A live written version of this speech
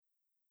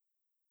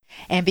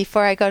And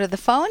before I go to the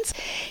phones,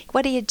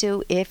 what do you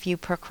do if you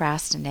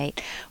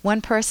procrastinate?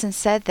 One person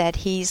said that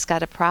he's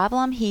got a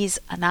problem. He's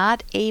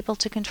not able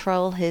to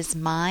control his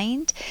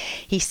mind.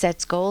 He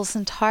sets goals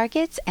and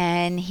targets,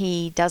 and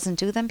he doesn't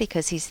do them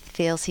because he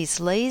feels he's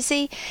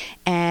lazy,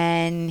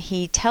 and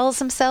he tells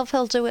himself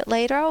he'll do it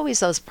later. Always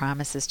those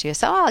promises to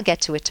yourself, I'll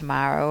get to it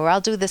tomorrow, or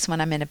I'll do this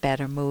when I'm in a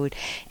better mood.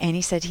 And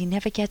he said he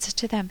never gets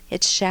to them.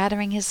 It's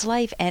shattering his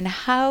life. And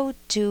how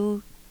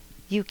do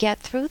you get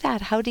through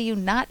that? How do you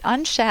not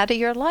unshatter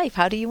your life?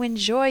 How do you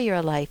enjoy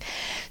your life?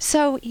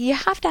 So you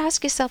have to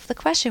ask yourself the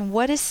question,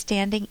 what is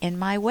standing in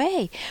my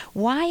way?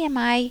 Why am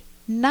I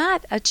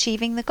not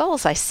achieving the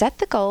goals? I set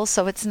the goals,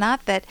 so it's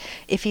not that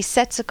if he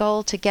sets a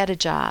goal to get a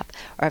job,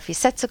 or if he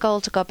sets a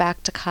goal to go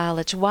back to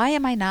college, why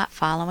am I not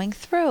following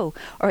through?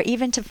 Or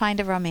even to find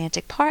a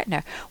romantic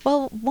partner?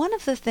 Well, one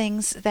of the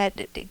things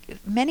that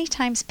many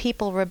times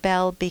people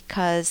rebel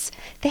because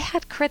they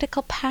had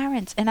critical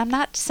parents, and I'm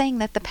not saying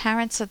that the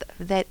parents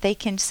that they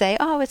can say,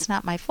 oh, it's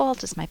not my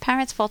fault, it's my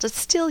parents' fault. It's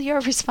still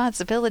your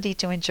responsibility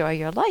to enjoy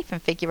your life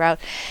and figure out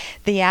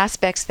the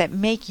aspects that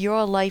make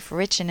your life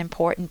rich and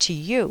important to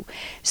you.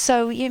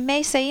 So you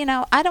may say,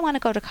 I don't want to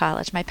go to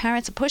college. My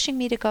parents are pushing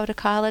me to go to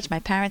college. My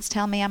parents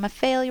tell me I'm a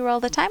failure all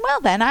the time. Well,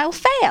 then I'll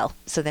fail.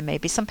 So there may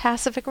be some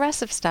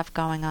passive-aggressive stuff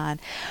going on.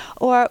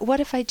 Or what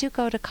if I do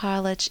go to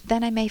college?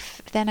 Then I may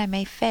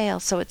fail.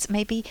 So it's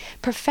maybe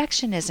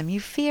perfectionism. You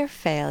fear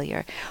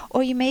failure.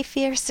 Or you may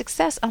fear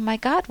success. Oh my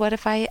God, what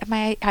if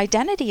my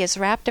identity is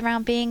wrapped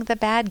around being the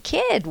bad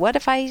kid? What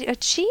if I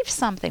achieve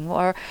something?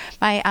 Or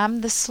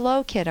I'm the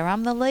slow kid, or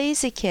I'm the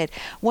lazy kid.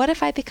 What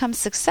if I become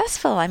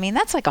successful? I mean,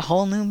 that's like a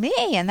whole new me,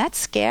 and that's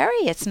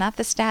scary. It's not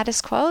the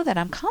status quo that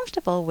I'm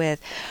comfortable with.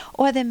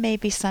 Or there may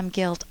be some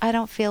guilt. I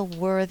don't feel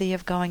worthy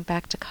of going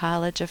back to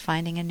college, or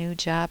finding a new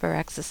job, or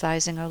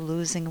exercising, or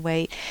losing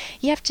weight.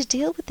 You have to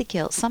deal with the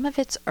guilt. Some of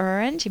it's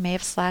earned. You may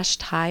have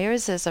slashed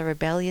tires as a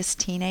rebellious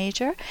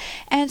teenager,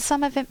 and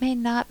some of it may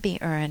not be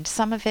earned.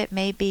 Some of it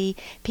may be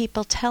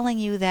people telling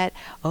you that,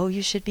 oh,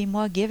 you should be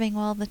more giving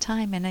all the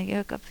time, and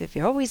if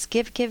you're always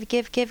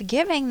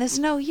giving, there's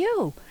no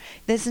you.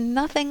 There's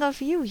nothing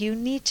of you. You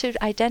need to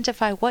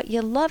identify what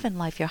you love in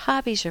life, your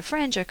hobbies, your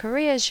friends, your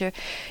careers,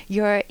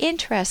 your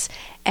interests,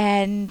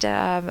 and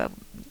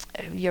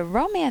your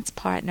romance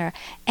partner,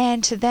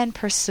 and to then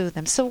pursue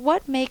them. So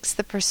what makes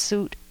the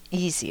pursuit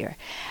easier?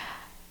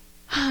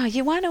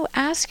 You want to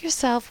ask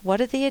yourself, what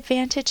are the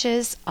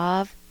advantages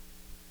of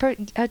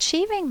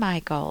achieving my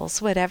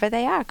goals, whatever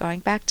they are,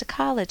 going back to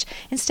college?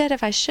 Instead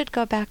of I should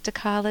go back to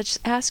college,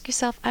 ask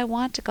yourself, I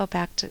want to go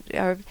back to,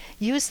 or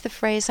use the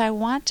phrase, I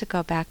want to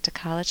go back to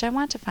college. I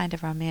want to find a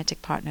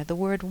romantic partner. The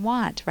word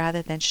want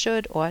rather than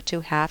should, ought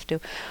to, have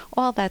to.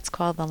 All that's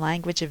called the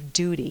language of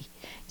duty.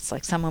 It's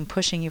like someone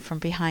pushing you from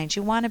behind.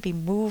 You want to be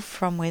moved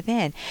from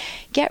within.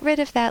 Get rid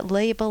of that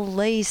label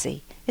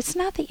lazy. It's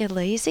not that you're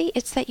lazy,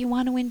 it's that you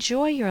want to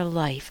enjoy your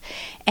life.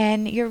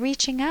 And you're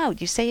reaching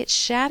out. You say it's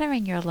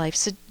shattering your life.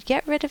 So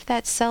get rid of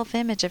that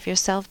self-image of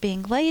yourself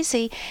being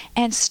lazy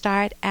and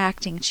start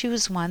acting.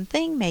 Choose one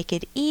thing, make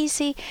it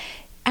easy.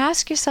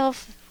 Ask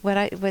yourself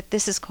what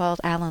this is called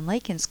Alan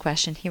Lakin's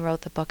question. He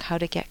wrote the book, How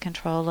to Get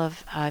Control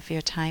of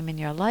Your Time in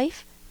Your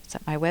Life. It's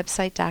at my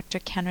website,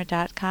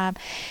 drkenner.com.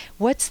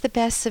 What's the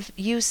best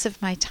use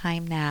of my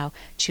time now?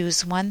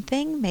 Choose one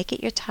thing, make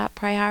it your top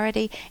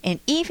priority, and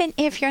even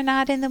if you're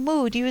not in the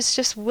mood, use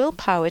just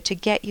willpower to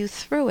get you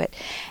through it.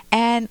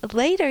 And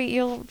later,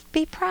 you'll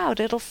be proud.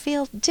 It'll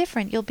feel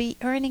different. You'll be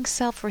earning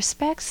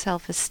self-respect,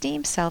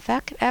 self-esteem,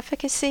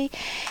 self-efficacy,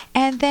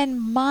 and then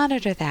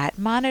monitor that.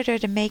 Monitor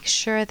to make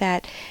sure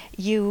that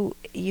you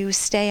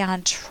stay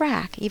on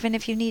track, even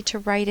if you need to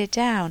write it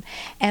down,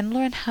 and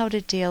learn how to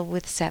deal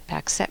with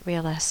setbacks. Set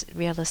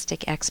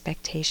realistic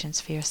expectations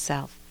for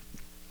yourself.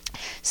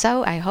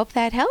 So I hope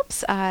that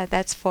helps.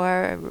 That's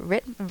for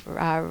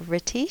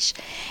Ritesh.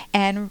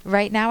 And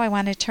right now I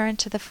want to turn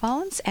to the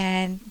phones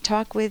and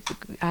talk with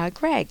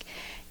Greg.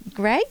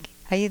 Greg,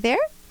 are you there?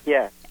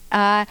 Yeah.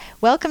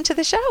 Welcome to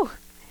the show.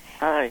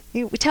 Hi.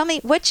 Tell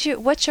me, what's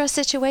your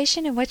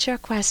situation and what's your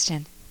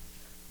question?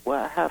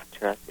 Well, I have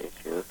trust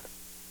issues.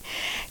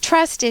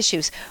 Trust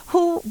issues.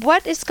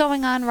 What is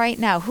going on right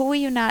now? Who are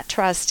you not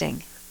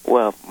trusting?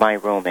 Well, my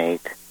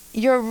roommate.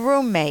 Your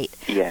roommate.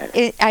 Yes.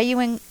 Are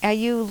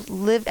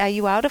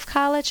you out of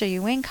college? Are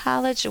you in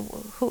college?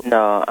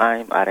 No,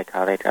 I'm out of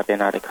college. I've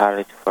been out of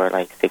college for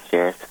like 6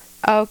 years.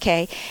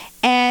 Okay.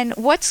 And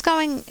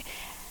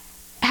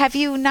have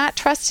you not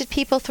trusted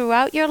people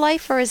throughout your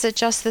life, or is it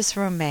just this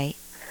roommate?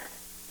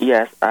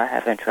 Yes, I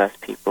haven't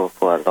trusted people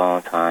for a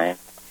long time.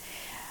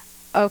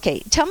 Okay.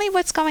 Tell me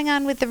what's going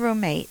on with the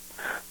roommate.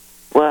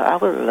 Well, I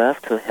would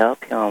love to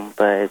help him,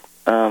 but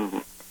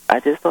I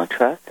just don't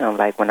trust him.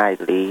 Like when I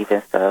leave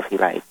and stuff, he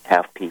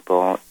have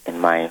people in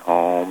my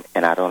home,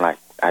 and I don't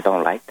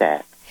like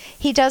that.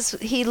 He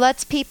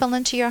lets people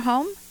into your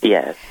home?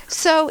 Yes.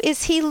 So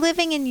is he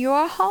living in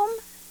your home?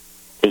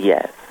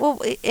 Yes.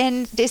 Well,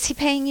 and is he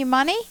paying you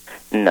money?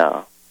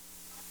 No.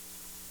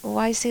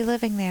 Why is he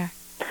living there?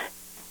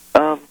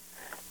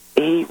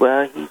 He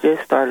Well, he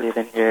just started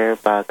living here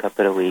about a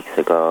couple of weeks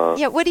ago.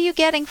 Yeah, what are you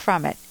getting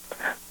from it?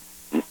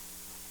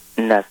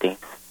 Nothing.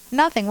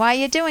 Nothing. Why are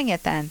you doing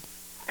it then?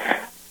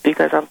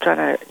 Because I'm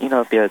trying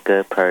to, be a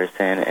good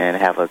person and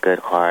have a good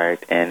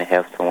heart and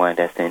help someone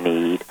that's in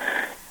need.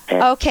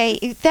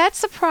 Okay,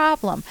 that's the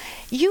problem.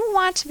 You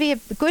want to be a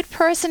good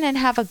person and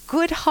have a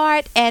good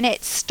heart, and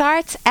it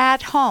starts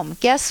at home.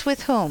 Guess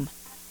with whom?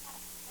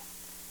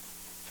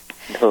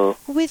 Who?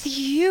 With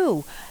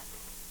you.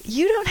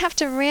 You don't have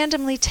to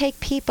randomly take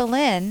people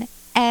in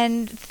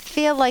and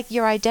feel like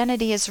your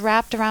identity is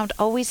wrapped around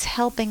always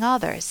helping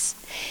others.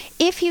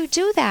 If you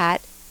do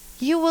that,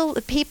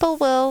 people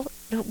will.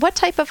 What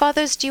type of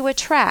others do you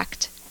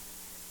attract?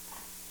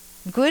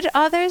 Good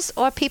others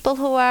or people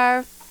who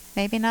are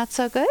maybe not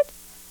so good?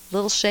 A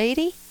little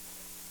shady?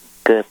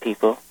 Good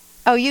people.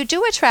 Oh, you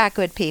do attract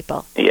good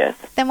people? Yes.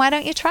 Then why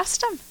don't you trust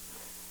them?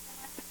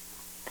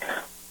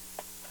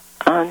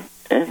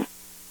 And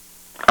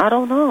I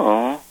don't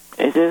know.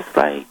 It's just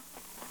like,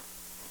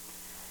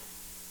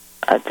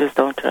 I just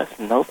don't trust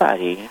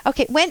nobody.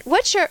 Okay,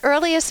 what's your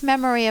earliest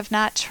memory of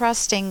not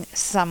trusting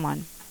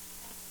someone?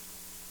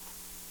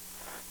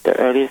 The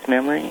earliest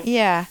memory?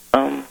 Yeah.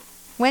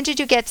 When did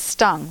you get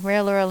stung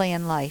real early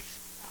in life?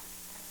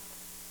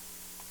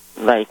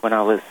 Like when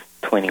I was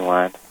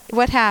 21.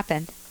 What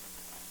happened?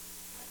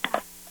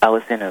 I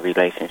was in a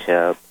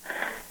relationship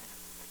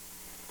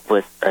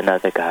with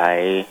another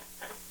guy,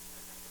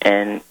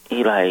 and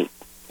he like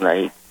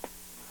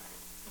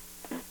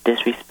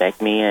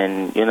disrespect me,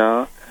 and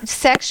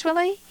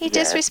Sexually? He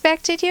Yes.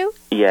 disrespected you?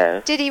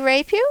 Yes. Did he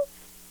rape you?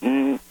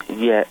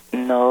 Yeah,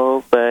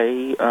 no, but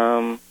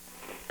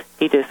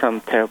he did some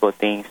terrible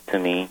things to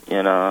me.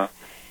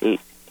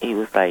 He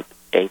was like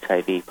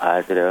HIV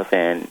positive,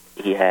 and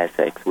he had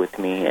sex with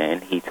me,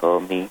 and he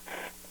told me,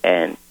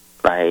 and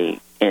like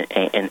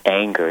in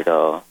anger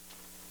though.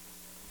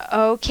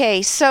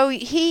 Okay, so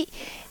he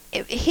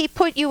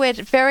put you at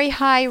very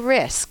high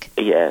risk.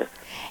 Yes.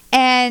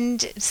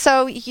 And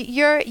so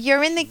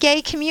you're in the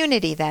gay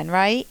community then,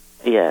 right?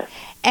 Yes.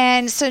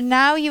 And so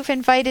now you've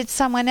invited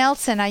someone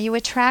else in. Are you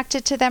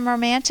attracted to them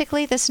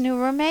romantically, this new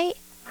roommate?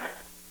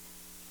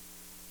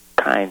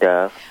 Kind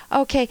of.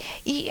 Okay.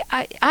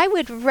 I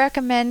would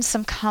recommend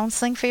some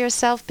counseling for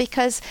yourself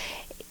because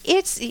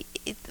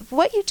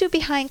what you do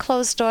behind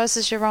closed doors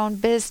is your own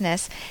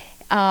business.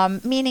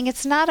 Meaning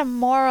it's not a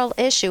moral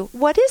issue.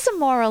 What is a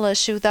moral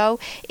issue, though,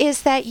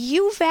 is that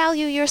you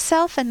value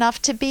yourself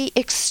enough to be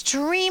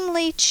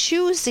extremely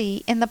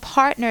choosy in the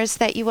partners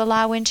that you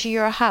allow into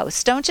your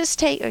house. Don't just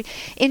take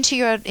into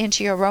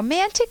your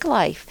romantic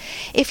life.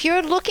 If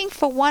you're looking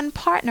for one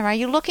partner, are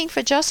you looking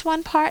for just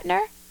one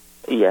partner?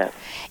 Yes.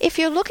 If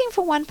you're looking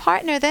for one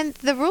partner, then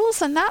the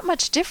rules are not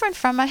much different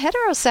from a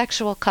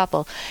heterosexual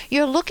couple.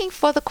 You're looking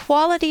for the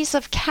qualities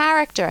of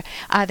character.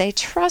 Are they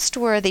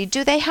trustworthy?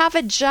 Do they have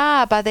a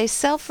job? Are they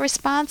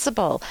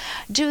self-responsible?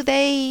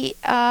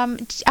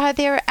 Are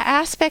there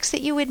aspects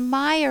that you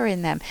admire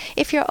in them?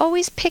 If you're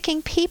always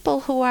picking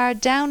people who are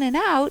down and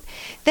out,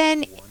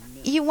 then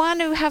you want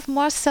to have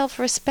more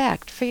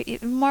self-respect,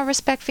 more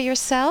respect for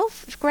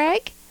yourself,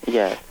 Greg?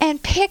 Yes.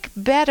 And pick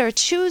better,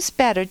 choose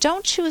better.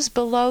 Don't choose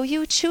below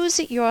you, choose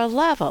at your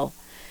level.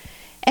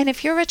 And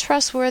if you're a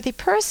trustworthy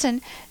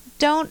person,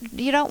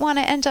 you don't want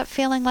to end up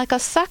feeling like a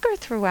sucker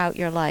throughout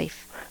your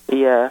life.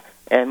 Yeah,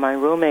 and my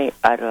roommate,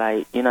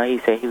 he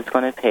said he was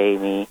going to pay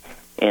me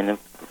in the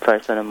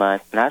first of the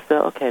month, and I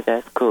said, okay,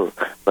 that's cool.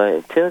 But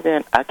until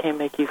then, I can't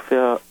make you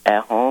feel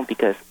at home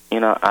because,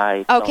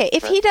 Okay,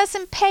 if he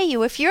doesn't pay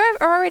you, if you're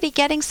already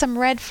getting some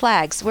red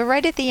flags, we're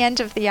right at the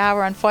end of the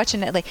hour,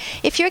 unfortunately.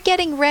 If you're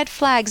getting red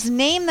flags,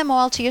 name them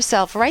all to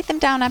yourself. Write them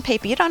down on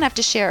paper. You don't have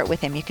to share it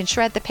with him. You can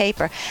shred the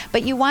paper.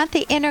 But you want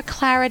the inner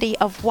clarity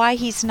of why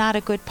he's not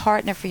a good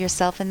partner for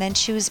yourself, and then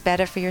choose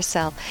better for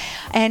yourself.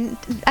 And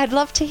I'd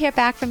love to hear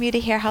back from you to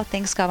hear how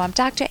things go. I'm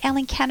Dr.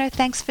 Ellen Kenner.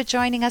 Thanks for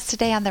joining us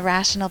today on The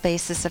Rational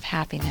Basis of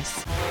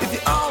Happiness. If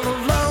you're all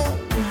alone,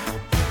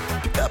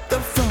 pick up the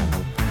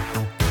phone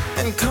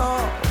and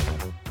call.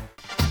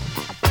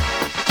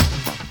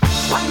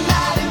 One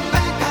night in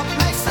Bangkok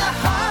makes the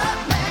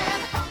heart man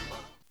humble.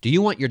 Do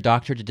you want your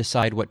doctor to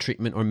decide what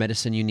treatment or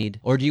medicine you need?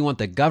 Or do you want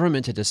the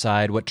government to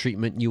decide what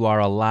treatment you are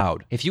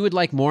allowed? If you would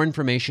like more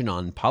information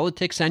on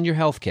politics and your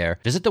health care,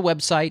 visit the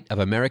website of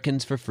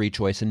Americans for Free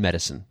Choice in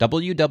Medicine,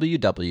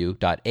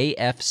 www.afcm.org.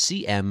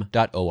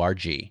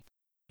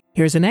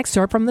 Here's an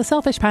excerpt from The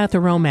Selfish Path to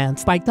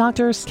Romance by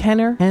Drs.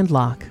 Kenner and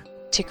Locke.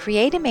 To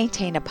create and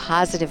maintain a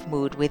positive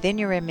mood within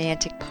your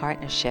romantic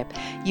partnership,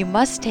 you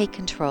must take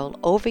control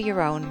over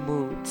your own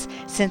moods.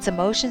 Since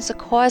emotions are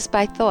caused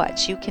by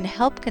thoughts, you can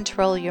help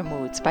control your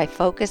moods by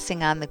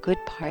focusing on the good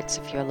parts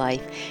of your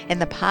life and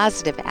the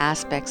positive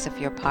aspects of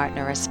your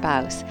partner or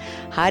spouse.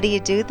 How do you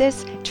do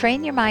this?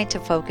 Train your mind to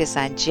focus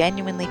on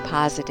genuinely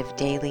positive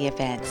daily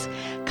events.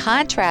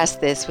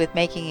 Contrast this with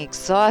making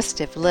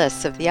exhaustive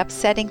lists of the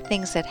upsetting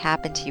things that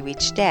happen to you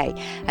each day,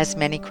 as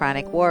many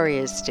chronic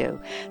warriors do.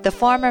 The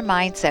former mind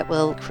mindset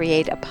will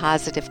create a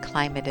positive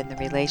climate in the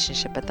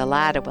relationship, but the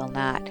latter will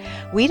not.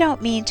 We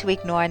don't mean to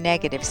ignore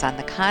negatives. On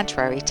the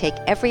contrary, take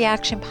every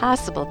action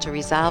possible to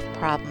resolve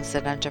problems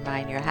that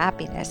undermine your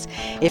happiness.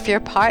 If your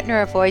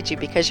partner avoids you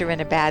because you're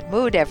in a bad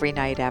mood every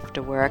night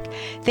after work,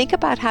 think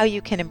about how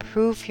you can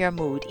improve your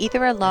mood,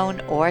 either alone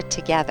or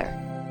together.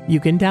 You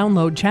can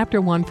download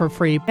Chapter 1 for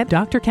free at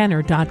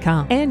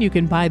drkenner.com, and you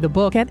can buy the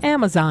book at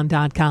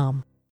amazon.com.